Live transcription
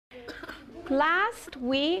Last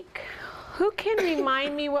week, who can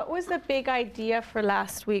remind me what was the big idea for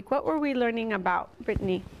last week? What were we learning about,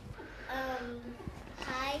 Brittany?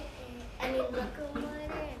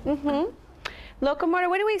 Locomotor. Locomotor,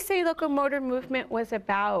 what do we say locomotor movement was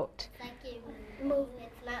about? It's like you move.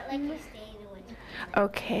 It's not like you stay in one spot.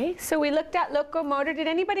 Okay, so we looked at locomotor. Did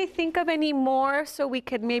anybody think of any more so we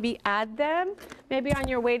could maybe add them? Maybe on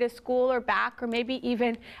your way to school or back, or maybe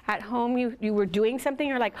even at home you were doing something,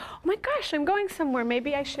 you're like, oh my gosh, I'm going somewhere.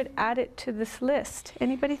 Maybe I should add it to this list.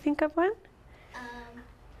 Anybody think of one?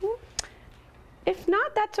 If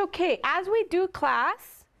not, that's okay. As we do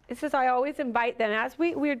class, this is I always invite them, as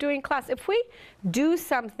we're doing class, if we do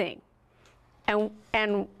something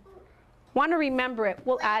and want to remember it,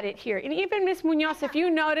 we'll add it here. And even Miss Munoz, if you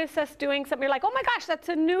notice us doing something, you're like, oh my gosh, that's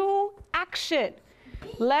a new action.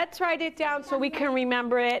 Let's write it down so we can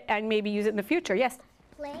remember it and maybe use it in the future. Yes?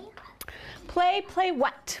 Play. Play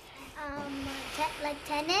what? Like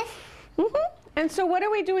tennis. And so what are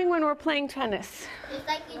we doing when we're playing tennis? It's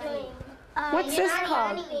like you're doing. What's this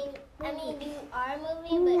called? I mean, you are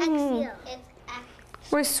moving, but axial. It's axial.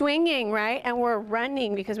 We're swinging, right? And we're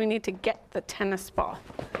running because we need to get the tennis ball.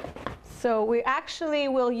 So we actually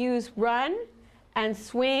will use run and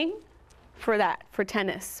swing for that, for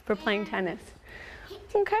tennis, for playing tennis.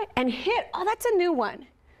 Okay, and hit, oh, that's a new one.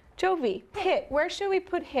 Jovi, hit, where should we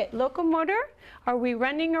put hit? Locomotor? Are we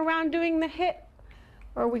running around doing the hit?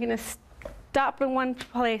 Or are we gonna stop in one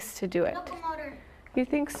place to do it? Locomotor. You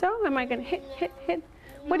think so? Am I gonna hit?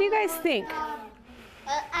 What do you guys think?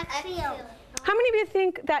 Axial. How many of you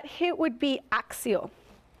think that hit would be axial?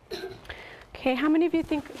 Okay, how many of you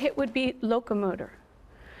think hit would be locomotor?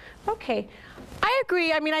 Okay, I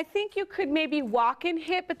agree. I mean, I think you could maybe walk and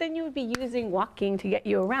hit, but then you would be using walking to get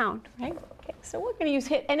you around, right? Okay, so we're going to use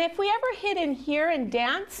hit. And if we ever hit in here and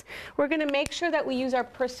dance, we're going to make sure that we use our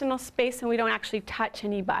personal space and we don't actually touch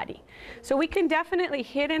anybody. So we can definitely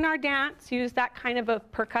hit in our dance, use that kind of a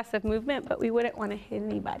percussive movement, but we wouldn't want to hit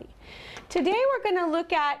anybody. Today we're going to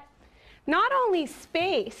look at not only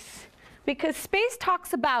space, because space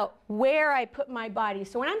talks about where I put my body.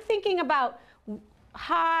 So when I'm thinking about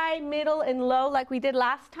high, middle, and low like we did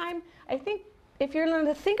last time, I think if you're going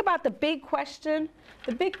to think about the big question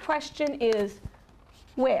is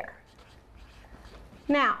where?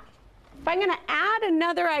 Now, if I'm going to add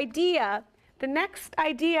another idea, the next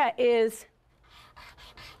idea is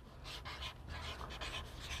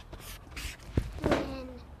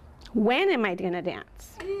when am I going to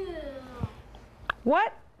dance?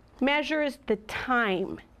 What measures the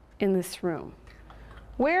time in this room?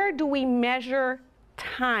 Where do we measure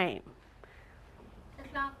time? The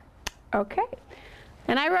clock. Okay.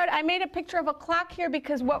 And I made a picture of a clock here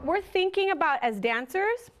because what we're thinking about as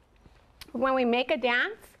dancers, when we make a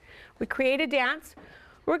dance, we create a dance,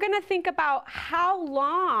 we're going to think about how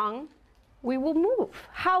long we will move,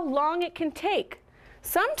 how long it can take.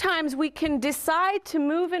 Sometimes we can decide to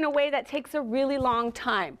move in a way that takes a really long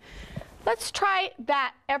time. Let's try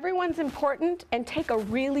that. Everyone's important and take a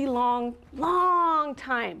really long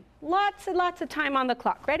time. Lots and lots of time on the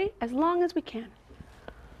clock. Ready? As long as we can.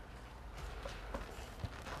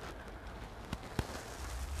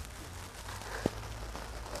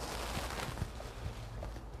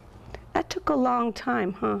 That took a long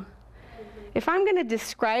time, huh? If I'm going to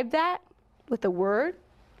describe that with a word,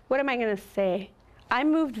 what am I going to say? I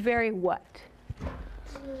moved very what?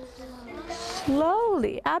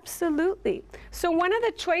 Slowly, absolutely. So one of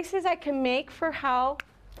the choices I can make for how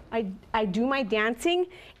I do my dancing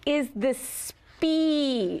is the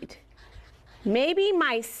speed. Maybe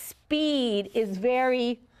my speed is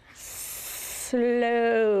very slow.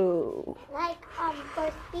 Like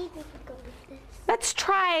for speed, we can go with this. Let's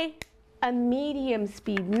try a medium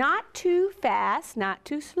speed. Not too fast, not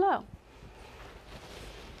too slow.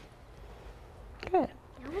 Good.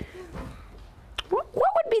 What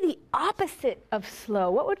would be the opposite of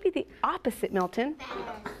slow? What would be the opposite, Milton?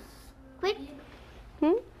 Fast. Quick.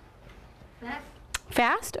 Fast.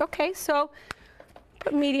 Fast? Okay, so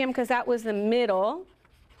put medium because that was the middle.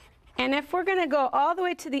 And if we're going to go all the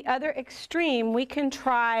way to the other extreme, we can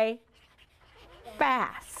try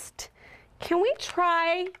fast. Can we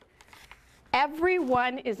try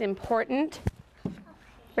everyone is important?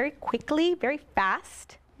 Very quickly, very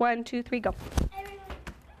fast. 1, 2, 3, go.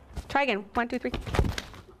 Try again. 1, 2, 3.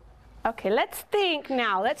 Okay, let's think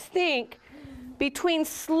now. Let's think between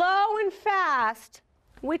slow and fast,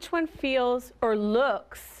 which one feels or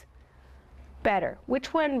looks better?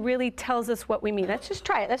 Which one really tells us what we mean? Let's just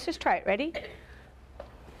try it. Let's just try it. Ready?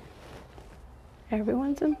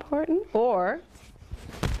 Everyone's important. Or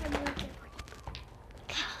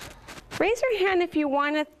Raise your hand if you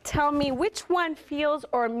want to tell me which one feels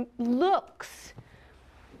or looks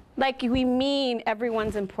like we mean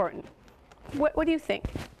everyone's important. What do you think,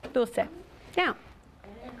 Dulce? Yeah.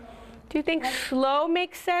 Do you think slow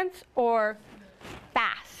makes sense or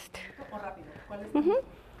fast?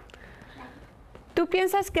 ¿Tú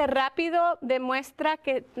piensas que rápido demuestra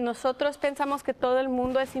que nosotros pensamos que todo el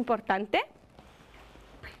mundo es importante?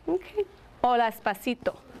 Okay. O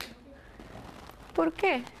despacito. ¿Por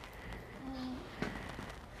qué?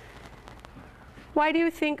 Why do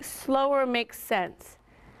you think slower makes sense?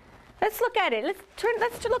 Let's look at it.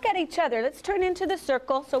 Let's look at each other. Let's turn into the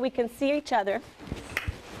circle so we can see each other.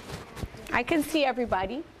 I can see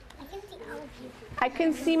everybody. I can see all of you. I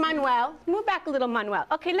can see Manuel. Move back a little, Manuel.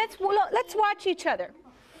 Okay, let's watch each other.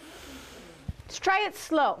 Let's try it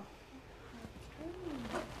slow.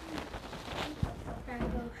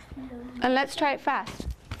 And let's try it fast.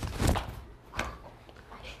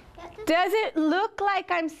 Does it look like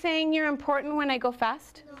I'm saying you're important when I go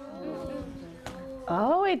fast? No.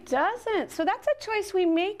 Oh, it doesn't. So that's a choice we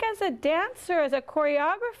make as a dancer, as a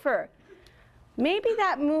choreographer. Maybe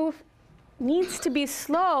that move needs to be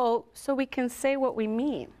slow so we can say what we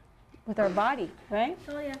mean with our body, right?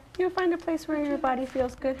 Oh, yeah. You find a place where your body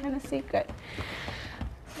feels good, Hennessy? Good.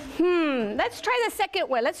 Let's try the second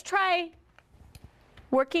way. Let's try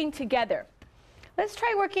working together. Let's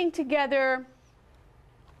try working together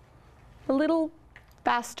a little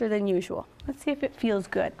faster than usual. Let's see if it feels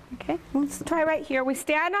good, okay? Let's try right here. We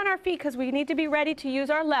stand on our feet because we need to be ready to use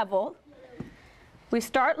our level. We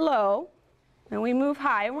start low, and we move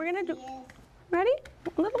high, and we're gonna do, ready?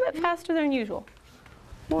 A little bit faster than usual.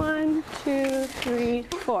 1, 2, 3,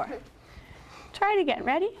 4. Try it again,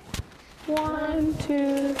 ready? 1,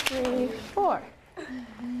 2, 3, 4.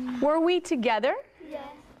 Were we together? Yeah.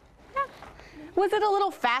 Yeah. Was it a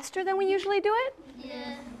little faster than we usually do it?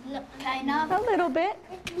 Yeah. No, kind of. A little bit.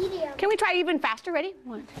 Medium. Can we try even faster? Ready?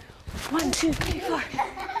 1, 2, 3, 4.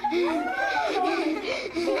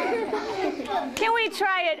 Can we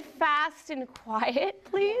try it fast and quiet,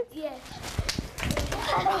 please? Yes.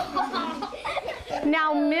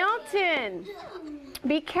 Now, Milton,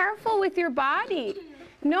 be careful with your body.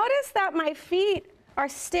 Notice that my feet are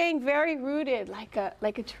staying very rooted like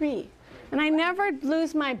a tree, and I never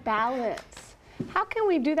lose my balance. How can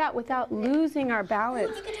we do that without losing our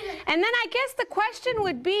balance? And then I guess the question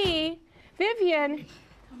would be, Vivian,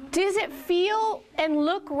 does it feel and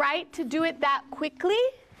look right to do it that quickly?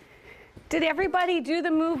 Did everybody do the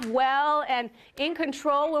move well and in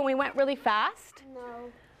control when we went really fast?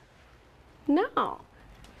 No. No.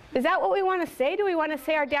 Is that what we want to say? Do we want to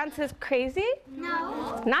say our dance is crazy?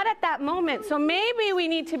 No. Not at that moment. So maybe we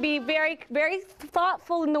need to be very, very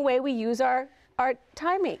thoughtful in the way we use our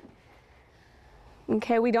timing.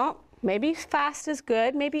 Okay, maybe fast is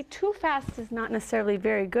good. Maybe too fast is not necessarily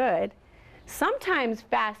very good. Sometimes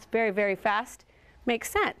fast, very, very fast makes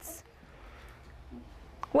sense.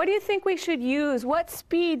 What do you think we should use? What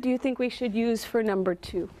speed do you think we should use for number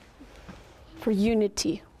 2? For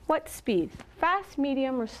unity. What speed? Fast,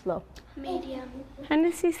 medium, or slow? Medium.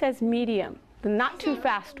 Hennessy says medium, the not too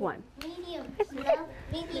fast one. Medium. No.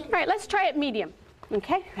 Medium. All right, let's try it medium.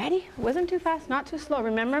 Okay, ready? It wasn't too fast, not too slow.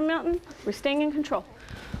 Remember, Milton? We're staying in control.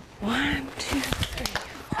 1, 2, 3,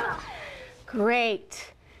 4.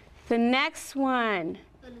 Great. The next one.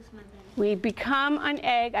 We become an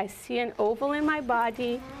egg. I see an oval in my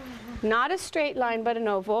body. Not a straight line, but an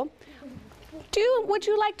oval. Would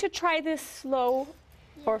you like to try this slow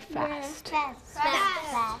or fast?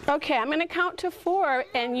 Fast. Okay, I'm going to count to 4,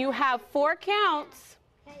 and you have 4 counts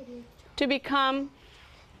to become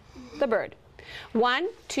the bird. 1,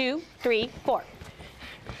 2, 3, 4.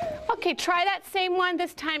 Okay, try that same one.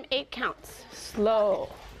 This time 8 counts. Slow.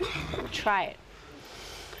 Try it.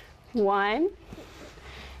 1,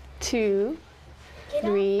 2,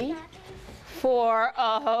 3, 4,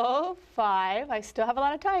 5. I still have a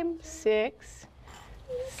lot of time. 6,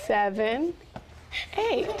 7,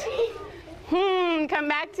 8. Come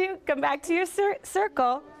back to your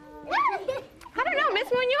circle. I don't know, Miss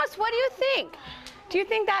Munoz, what do you think? Do you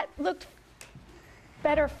think that looked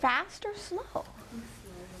better fast or slow?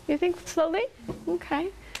 You think slowly? Okay.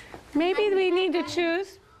 Maybe we need to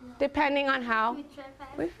choose depending on how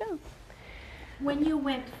we feel. When you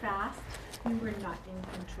went fast, you were not in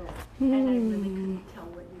control, and I really couldn't tell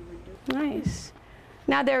what you were doing. Nice.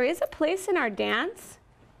 Now there is a place in our dance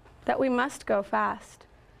that we must go fast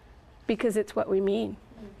because it's what we mean.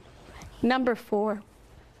 Number 4.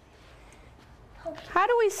 How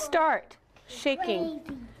do we start shaking?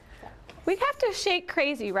 We have to shake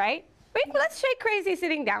crazy, right? Let's shake crazy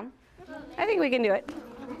sitting down. I think we can do it.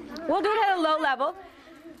 We'll do it at a low level.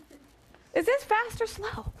 Is this fast or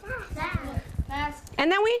slow? Fast.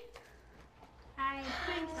 And then we I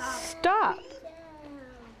stop.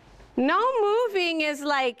 No moving is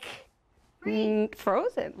like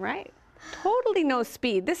frozen, right? Totally no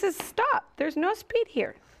speed. This is stop. There's no speed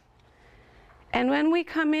here. And when we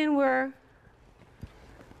come in,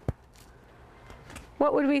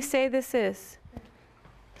 what would we say this is?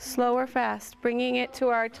 Slow or fast, bringing it to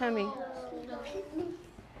our tummy.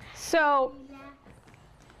 So,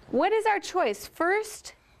 what is our choice?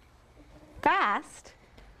 First, fast,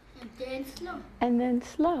 And then slow. and then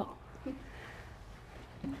slow.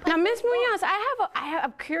 Now, Ms. Munoz,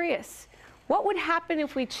 I'm curious. What would happen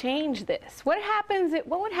if we change this? What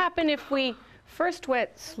would happen if we first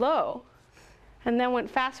went slow and then went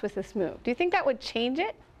fast with this move? Do you think that would change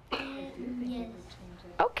it? Yes.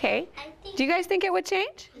 Okay. I think. Do you guys think it would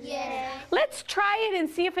change? Yes. Let's try it and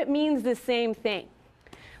see if it means the same thing.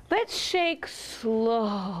 Let's shake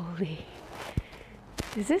slowly.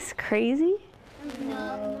 Is this crazy?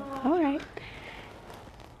 No. All right.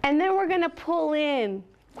 And then we're going to pull in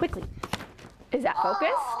quickly. Is that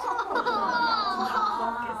focused?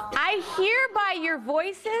 I hear by your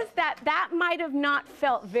voices that that might have not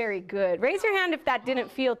felt very good. Raise your hand if that didn't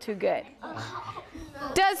feel too good.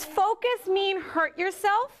 Does focus mean hurt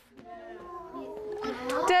yourself?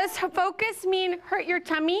 Does focus mean hurt your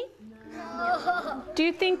tummy? No. Do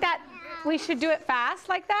you think that we should do it fast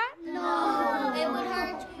like that? No. It would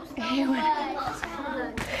hurt you so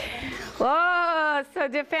much. Whoa, so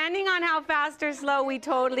depending on how fast or slow, we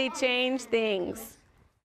totally change things.